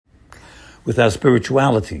with our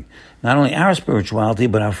spirituality. Not only our spirituality,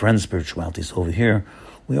 but our friends' spirituality. So over here,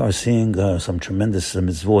 we are seeing some tremendous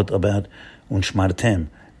mitzvot about unshmartem,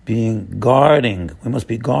 guarding. We must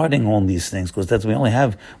be guarding all these things, because we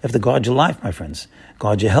have to guard your life, my friends.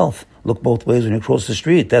 Guard your health. Look both ways when you cross the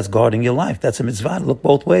street. That's guarding your life. That's a mitzvah. Look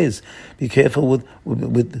both ways. Be careful with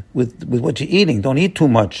what you're eating. Don't eat too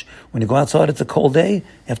much. When you go outside, it's a cold day. You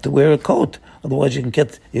have to wear a coat. Otherwise, you can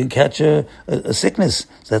catch a sickness.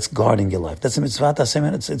 So that's guarding your life. That's a mitzvah.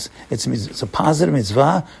 It's a positive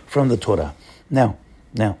mitzvah from the Torah. Now,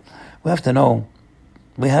 we have to know,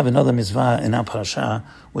 we have another mitzvah in our parasha,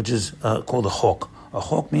 which is called a chok. A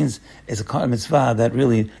chok means it's a kind of mitzvah that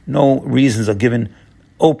really no reasons are given,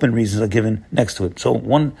 open reasons are given next to it. So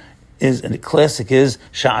one is, and the classic is,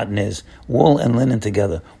 sha'atnez, wool and linen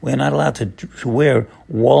together. We're not allowed to wear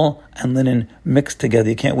wool and linen mixed together.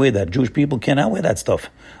 You can't wear that. Jewish people cannot wear that stuff.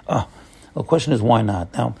 The question is, why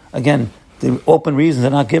not? Now, again, the open reasons are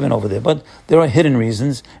not given over there, but there are hidden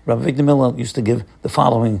reasons. Rabbi Victor Miller used to give the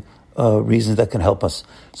following reasons that can help us.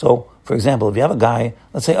 So, for example, if you have a guy,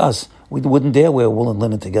 let's say us, we wouldn't dare wear wool and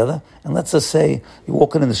linen together, and let's just say you're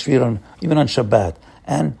walking in the street even on Shabbat,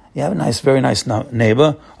 and you have a very nice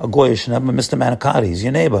neighbor, a goyish neighbor, Mr. Manikari, he's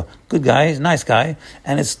your neighbor, good guy, he's a nice guy,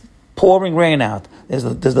 and it's pouring rain out. There's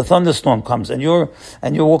the thunderstorm comes, and you're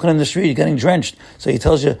walking in the street, you're getting drenched. So he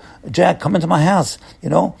tells you, Jack, come into my house. I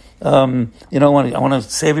want to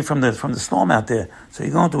save you from the storm out there. So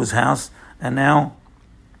you go into his house, and now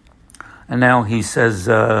he says,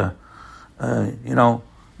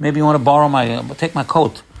 maybe you want to take my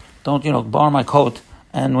coat. Don't borrow my coat.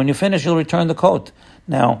 And when you finish, you'll return the coat.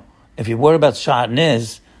 Now, if you're worried about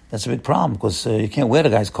sha'atnez, that's a big problem, because you can't wear the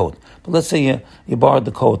guy's coat. But let's say you borrowed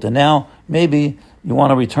the coat, and now maybe you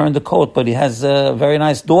want to return the coat, but he has a very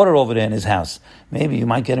nice daughter over there in his house. Maybe you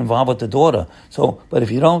might get involved with the daughter. So, but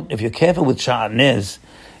if you're careful with sha'atnez,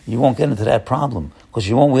 you won't get into that problem, because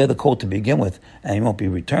you won't wear the coat to begin with, and you won't be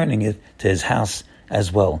returning it to his house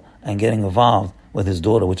as well, and getting involved with his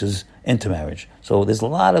daughter, which is intermarriage. So there's a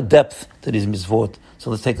lot of depth to these mitzvot. So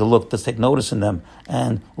let's take a look, let's take notice in them,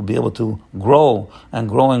 and we'll be able to grow and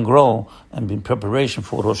be in preparation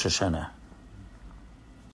for Rosh Hashanah.